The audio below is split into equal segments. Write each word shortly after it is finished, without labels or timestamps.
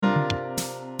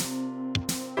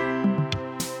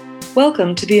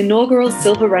Welcome to the inaugural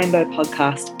Silver Rainbow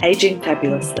podcast, Aging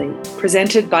Fabulously,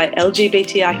 presented by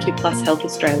LGBTIQ+ Health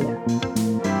Australia.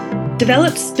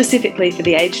 Developed specifically for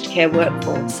the aged care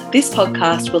workforce, this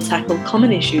podcast will tackle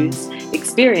common issues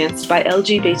experienced by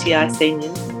LGBTI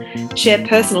seniors, share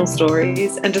personal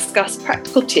stories, and discuss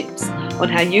practical tips on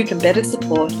how you can better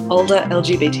support older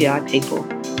LGBTI people.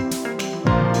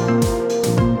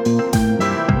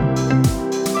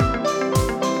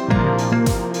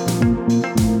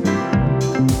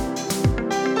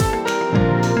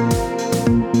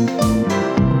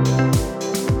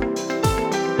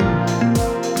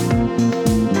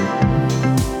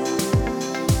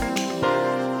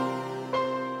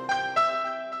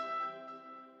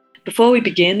 Before we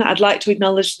begin, I'd like to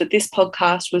acknowledge that this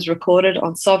podcast was recorded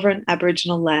on sovereign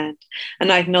Aboriginal land,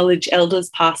 and I acknowledge elders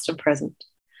past and present.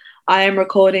 I am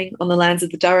recording on the lands of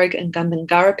the Darug and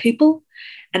Gundungurra people,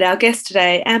 and our guest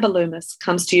today, Amber Loomis,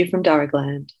 comes to you from Darug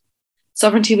land.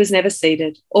 Sovereignty was never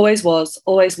ceded, always was,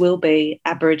 always will be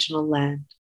Aboriginal land.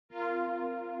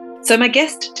 So my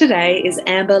guest today is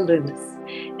Amber Loomis.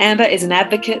 Amber is an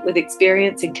advocate with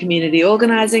experience in community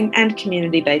organising and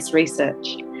community-based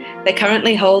research. They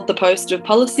currently hold the post of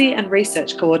Policy and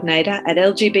Research Coordinator at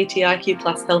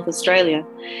LGBTIQ+ Health Australia,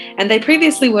 and they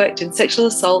previously worked in sexual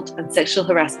assault and sexual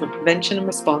harassment prevention and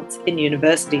response in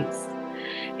universities.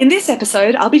 In this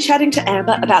episode, I'll be chatting to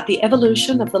Amber about the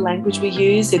evolution of the language we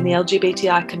use in the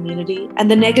LGBTI community and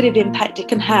the negative impact it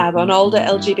can have on older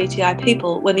LGBTI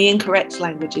people when the incorrect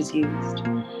language is used.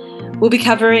 We'll be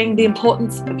covering the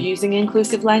importance of using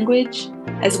inclusive language,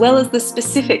 as well as the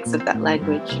specifics of that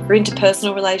language for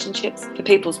interpersonal relationships, for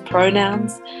people's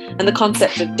pronouns, and the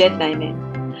concept of dead naming.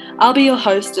 I'll be your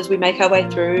host as we make our way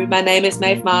through. My name is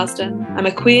Maeve Marsden. I'm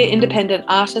a queer independent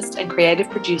artist and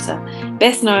creative producer,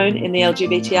 best known in the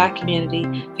LGBTI community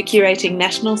for curating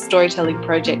National Storytelling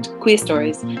Project Queer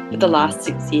Stories for the last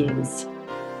 6 years.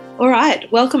 All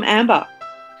right, welcome Amber.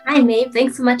 Hi Maeve,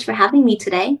 thanks so much for having me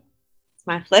today.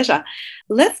 My pleasure.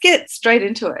 Let's get straight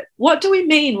into it. What do we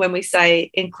mean when we say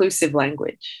inclusive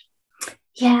language?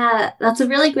 Yeah, that's a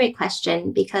really great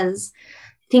question because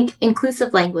I think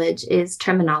inclusive language is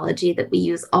terminology that we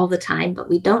use all the time, but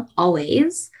we don't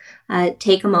always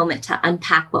take a moment to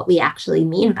unpack what we actually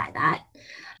mean by that.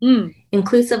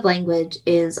 Inclusive language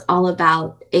is all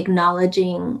about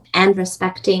acknowledging and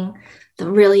respecting the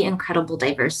really incredible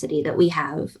diversity that we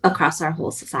have across our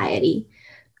whole society.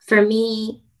 For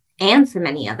me, and for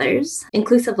many others,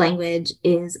 inclusive language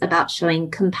is about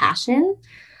showing compassion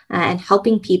and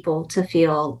helping people to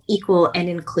feel equal and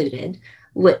included,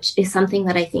 which is something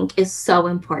that I think is so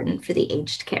important for the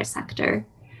aged care sector.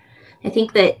 I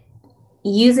think that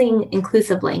using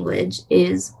inclusive language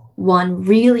is one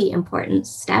really important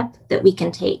step that we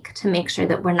can take to make sure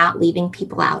that we're not leaving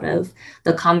people out of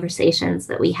the conversations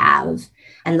that we have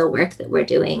and the work that we're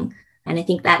doing. And I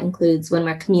think that includes when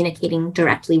we're communicating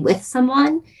directly with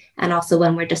someone and also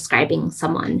when we're describing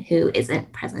someone who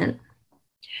isn't present.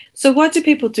 So what do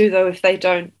people do, though, if they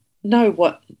don't know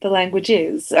what the language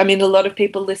is? I mean, a lot of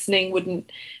people listening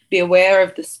wouldn't be aware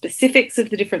of the specifics of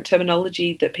the different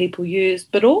terminology that people use,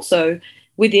 but also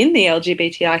within the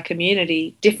LGBTI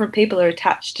community, different people are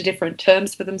attached to different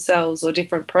terms for themselves or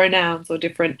different pronouns or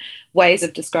different ways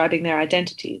of describing their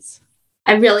identities.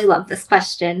 I really love this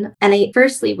question. And I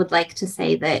firstly would like to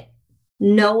say that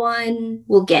no one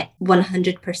will get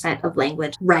 100% of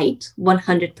language right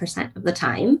 100% of the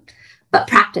time, but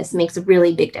practice makes a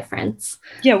really big difference.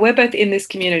 Yeah, we're both in this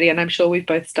community and I'm sure we've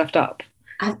both stuffed up.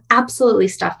 I've absolutely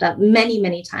stuffed up many,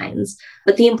 many times.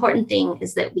 But the important thing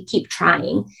is that we keep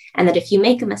trying and that if you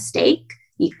make a mistake,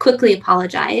 you quickly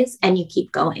apologize and you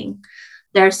keep going.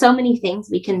 There are so many things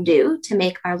we can do to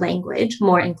make our language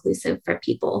more inclusive for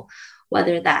people,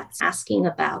 whether that's asking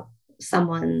about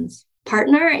someone's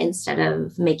partner instead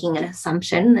of making an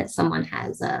assumption that someone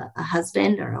has a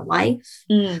husband or a wife,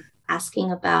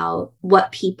 asking about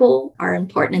what people are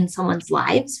important in someone's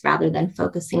lives rather than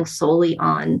focusing solely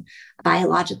on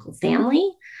biological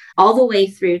family, all the way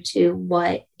through to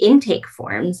what intake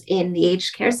forms in the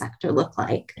aged care sector look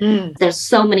like. There's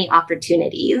so many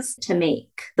opportunities to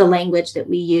make the language that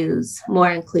we use more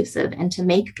inclusive and to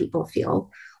make people feel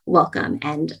welcome.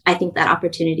 And I think that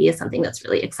opportunity is something that's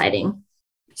really exciting.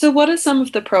 So what are some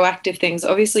of the proactive things?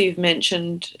 Obviously, you've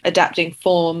mentioned adapting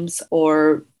forms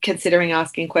or considering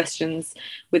asking questions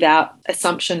without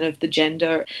assumption of the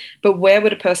gender. But where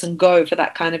would a person go for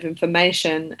that kind of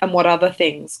information and what other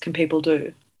things can people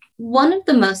do? One of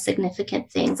the most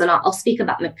significant things, and I'll speak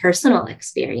about my personal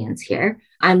experience here.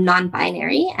 I'm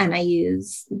non-binary and I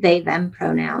use they, them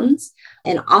pronouns.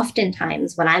 And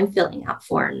oftentimes when I'm filling out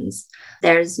forms,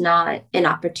 there's not an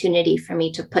opportunity for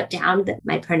me to put down that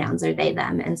my pronouns are they,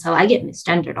 them. And so I get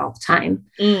misgendered all the time.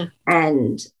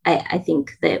 And I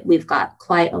think that we've got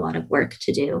quite a lot of work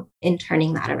to do in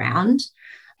turning that around.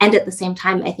 And at the same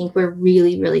time, I think we're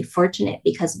really, really fortunate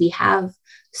because we have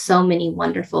so many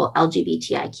wonderful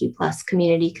LGBTIQ plus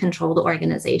community controlled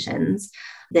organizations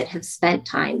that have spent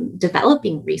time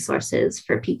developing resources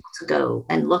for people to go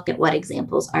and look at what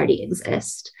examples already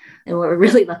exist. And we're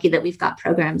really lucky that we've got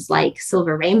programs like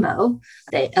Silver Rainbow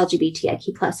that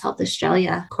LGBTIQ plus Health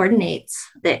Australia coordinates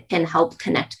that can help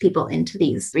connect people into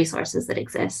these resources that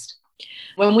exist.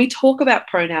 When we talk about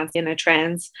pronouns in a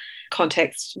trans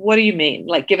context, what do you mean?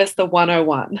 Like, give us the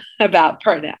 101 about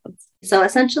pronouns. So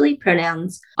essentially,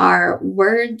 pronouns are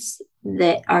words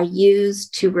that are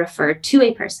used to refer to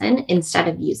a person instead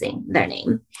of using their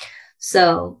name.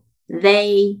 So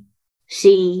they,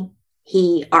 she,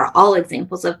 he are all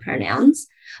examples of pronouns.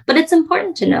 But it's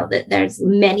important to know that there's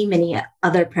many, many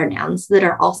other pronouns that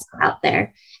are also out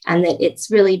there, and that it's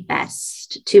really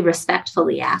best to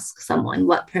respectfully ask someone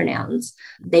what pronouns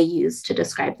they use to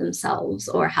describe themselves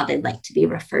or how they'd like to be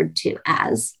referred to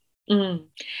as.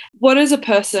 What does a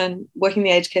person working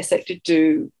in the aged care sector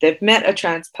do? They've met a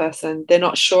trans person, they're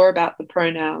not sure about the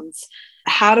pronouns.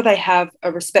 How do they have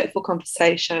a respectful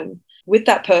conversation with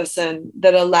that person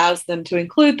that allows them to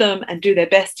include them and do their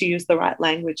best to use the right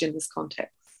language in this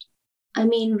context? I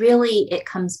mean, really, it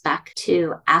comes back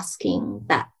to asking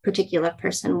that particular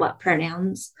person what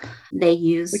pronouns they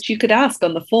use. Which you could ask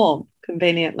on the form,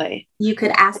 conveniently. You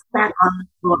could ask that on the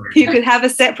form. You could have a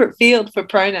separate field for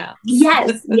pronouns.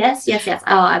 Yes. Oh,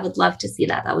 I would love to see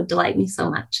that. That would delight me so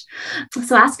much.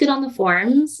 So ask it on the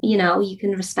forms. You know, you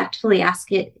can respectfully ask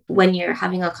it when you're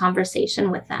having a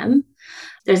conversation with them.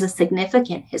 There's a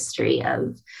significant history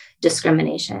of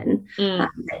discrimination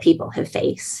that people have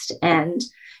faced. And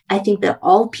I think that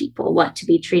all people want to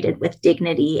be treated with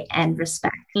dignity and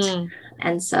respect.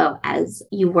 And so as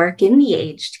you work in the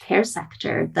aged care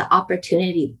sector, the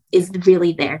opportunity is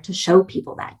really there to show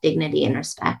people that dignity and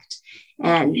respect.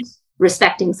 And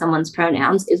respecting someone's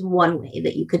pronouns is one way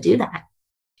that you could do that.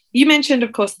 You mentioned,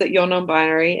 of course, that you're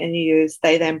non-binary and you use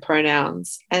they, them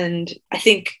pronouns. And I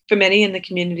think for many in the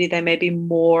community, they may be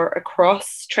more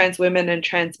across trans women and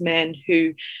trans men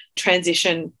who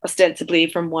transition ostensibly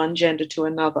from one gender to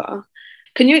another.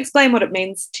 Can you explain what it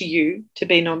means to you to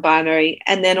be non-binary,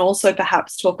 and then also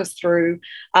perhaps talk us through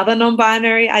other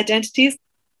non-binary identities?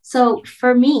 So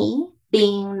for me,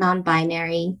 being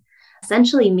non-binary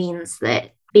essentially means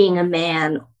that being a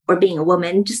man or being a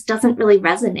woman just doesn't really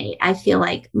resonate. I feel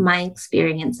like my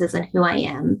experiences and who I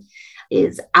am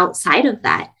is outside of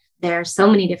that. There are so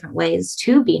many different ways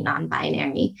to be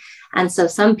non-binary. And so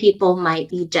some people might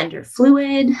be gender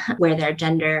fluid, where their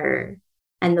gender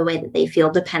and the way that they feel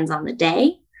depends on the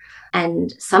day.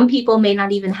 And some people may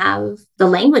not even have the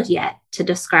language yet to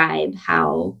describe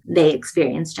how they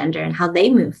experience gender and how they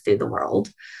move through the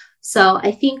world. So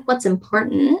I think what's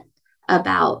important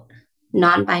about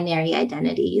non-binary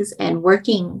identities and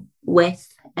working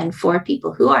with and for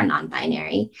people who are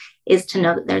non-binary is to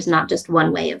know that there's not just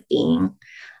one way of being.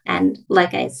 And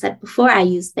like I said before, I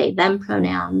use they, them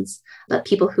pronouns, but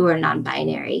people who are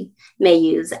non-binary may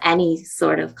use any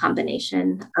sort of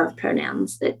combination of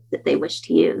pronouns that they wish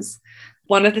to use.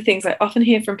 One of the things I often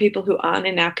hear from people who aren't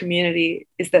in our community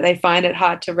is that they find it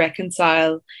hard to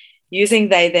reconcile using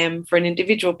they, them for an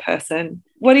individual person.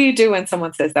 What do you do when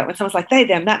someone says that? When someone's like they,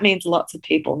 them, that means lots of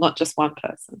people, not just one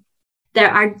person. There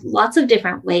are lots of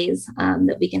different ways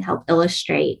that we can help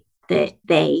illustrate that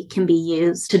they can be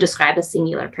used to describe a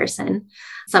singular person.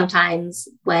 Sometimes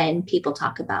when people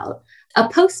talk about a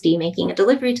postie making a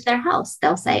delivery to their house,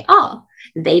 they'll say, oh,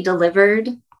 they delivered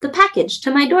the package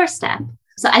to my doorstep.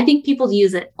 So I think people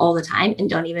use it all the time and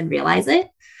don't even realize it.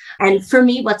 And for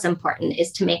me, what's important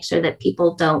is to make sure that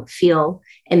people don't feel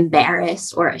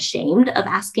embarrassed or ashamed of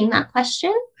asking that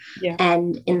question.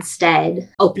 And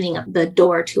instead opening up the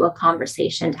door to a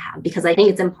conversation to have, because I think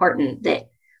it's important that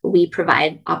we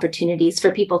provide opportunities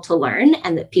for people to learn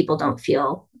and that people don't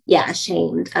feel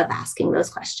ashamed of asking those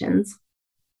questions.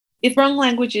 If wrong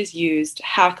language is used,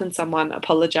 how can someone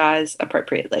apologize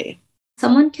appropriately?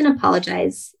 Someone can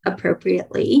apologize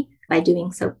appropriately by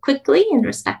doing so quickly and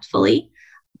respectfully.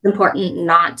 It's important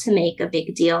not to make a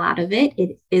big deal out of it.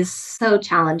 It is so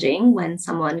challenging when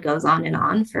someone goes on and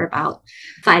on for about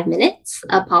 5 minutes,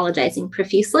 apologizing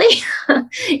profusely.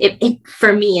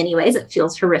 For me anyways, it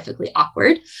feels horrifically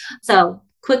awkward. So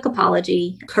quick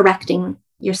apology, correcting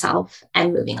yourself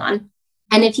and moving on.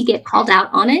 And if you get called out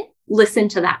on it, listen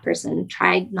to that person.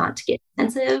 Try not to get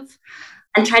defensive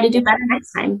and try to do better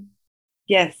next time.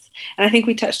 Yes. And I think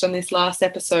we touched on this last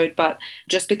episode, but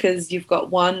just because you've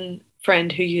got one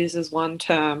friend who uses one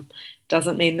term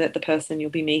doesn't mean that the person you'll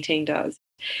be meeting does.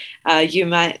 You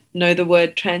might know the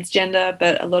word transgender,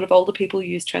 but a lot of older people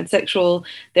use transsexual.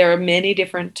 There are many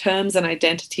different terms and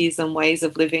identities and ways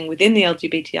of living within the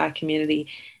LGBTI community,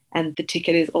 and the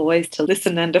ticket is always to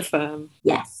listen and affirm.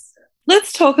 Yes.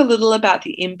 Let's talk a little about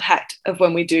the impact of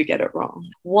when we do get it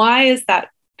wrong. Why is that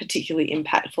particularly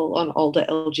impactful on older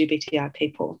LGBTI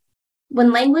people?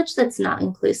 When language that's not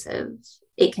inclusive,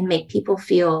 it can make people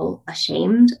feel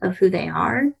ashamed of who they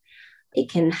are. It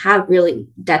can have really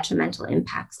detrimental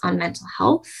impacts on mental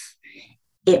health.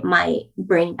 It might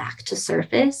bring back to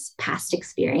surface past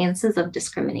experiences of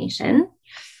discrimination.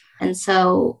 And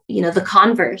so, the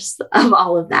converse of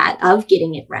all of that, of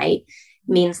getting it right,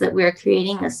 means that we're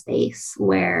creating a space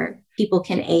where people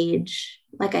can age,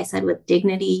 like I said, with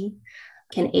dignity,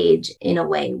 can age in a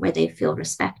way where they feel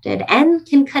respected and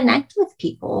can connect with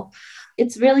people.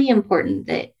 It's really important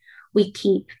that we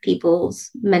keep people's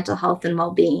mental health and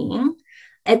well-being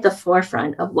at the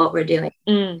forefront of what we're doing.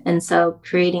 And so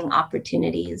creating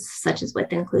opportunities such as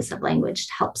with inclusive language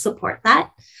to help support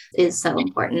that is so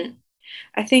important.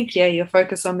 I think, your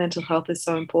focus on mental health is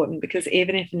so important, because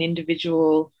even if an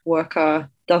individual worker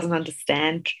doesn't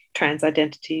understand trans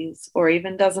identities or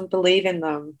even doesn't believe in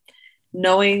them,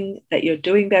 knowing that you're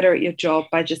doing better at your job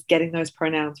by just getting those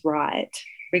pronouns right,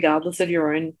 regardless of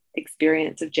your own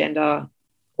experience of gender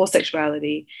or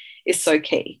sexuality, is so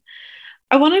key.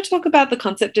 I want to talk about the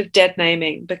concept of dead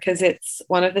naming, because it's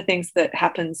one of the things that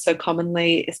happens so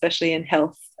commonly, especially in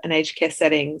health and aged care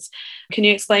settings. Can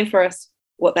you explain for us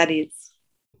what that is?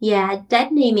 Yeah,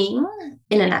 dead naming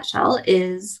in a nutshell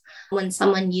is when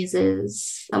someone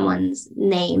uses someone's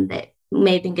name that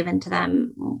may have been given to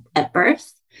them at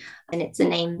birth, and it's a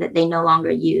name that they no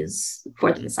longer use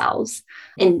for themselves.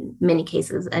 In many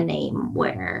cases, a name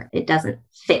where it doesn't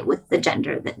fit with the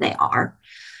gender that they are.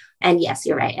 And yes,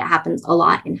 you're right. It happens a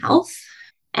lot in health.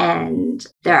 And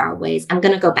there are ways, I'm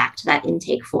going to go back to that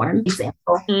intake form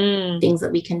example, things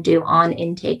that we can do on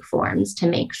intake forms to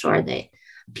make sure that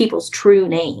people's true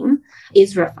name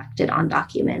is reflected on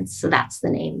documents. So that's the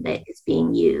name that is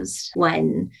being used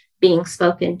when being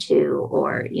spoken to,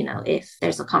 or, if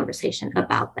there's a conversation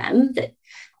about them, that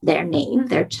their name,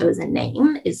 their chosen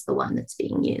name, is the one that's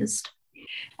being used.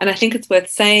 And I think it's worth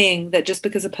saying that just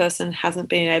because a person hasn't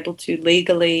been able to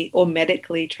legally or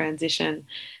medically transition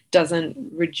doesn't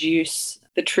reduce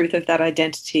the truth of that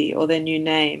identity or their new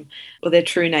name or their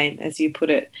true name, as you put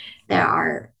it. There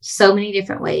are so many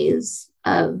different ways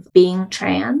of being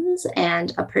trans,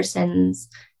 and a person's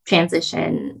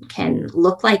transition can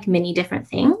look like many different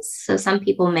things. So some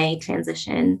people may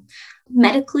transition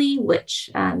medically, which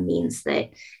means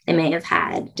that they may have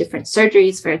had different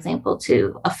surgeries, for example,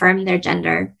 to affirm their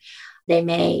gender. They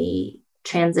may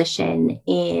transition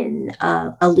in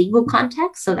a legal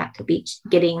context. So that could be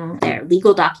getting their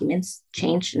legal documents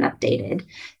changed and updated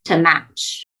to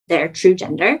match their true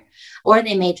gender, or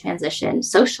they may transition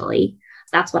socially.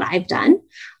 That's what I've done.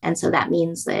 And so that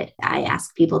means that I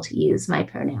ask people to use my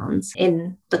pronouns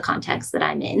in the context that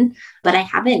I'm in, but I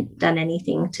haven't done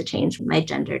anything to change my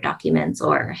gender documents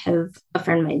or have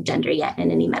affirmed my gender yet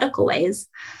in any medical ways.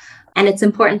 And it's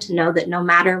important to know that no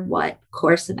matter what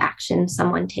course of action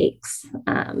someone takes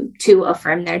to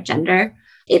affirm their gender,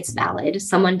 it's valid.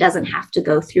 Someone doesn't have to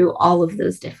go through all of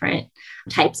those different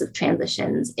types of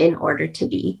transitions in order to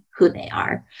be who they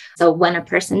are. So when a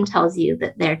person tells you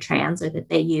that they're trans or that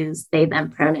they use they, them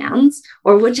pronouns,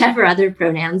 or whichever other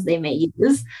pronouns they may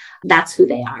use, that's who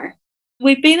they are.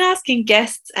 We've been asking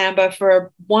guests, Amber,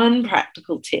 for one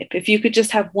practical tip. If you could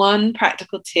just have one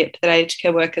practical tip that aged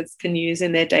care workers can use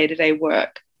in their day-to-day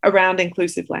work around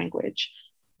inclusive language,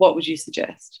 what would you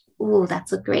suggest? Oh,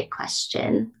 that's a great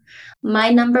question. My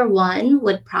number one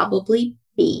would probably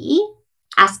be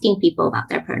asking people about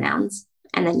their pronouns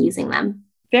and then using them.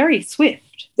 Very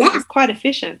swift. Yeah. It's quite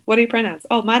efficient. What are your pronouns?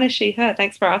 Oh, mine is she, her.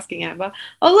 Thanks for asking, Amber.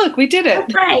 Oh, look, we did it.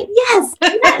 That's right. Yes.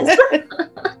 Yes.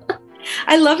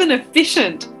 I love an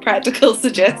efficient, practical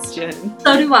suggestion.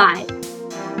 So do I.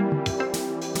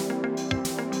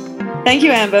 Thank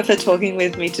you, Amber, for talking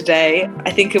with me today.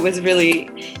 I think it was really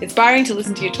inspiring to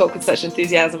listen to you talk with such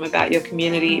enthusiasm about your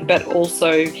community, but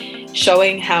also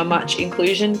showing how much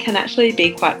inclusion can actually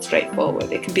be quite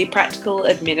straightforward. It can be practical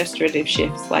administrative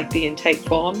shifts like the intake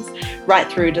forms,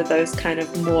 right through to those kind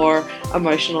of more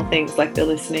emotional things like the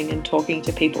listening and talking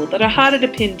to people that are harder to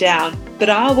pin down, but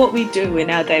are what we do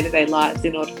in our day-to-day lives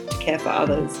in order to care for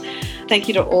others. thank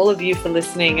you to all of you for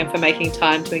listening and for making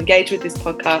time to engage with this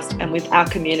podcast and with our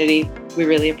community. We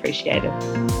really appreciate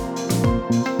it.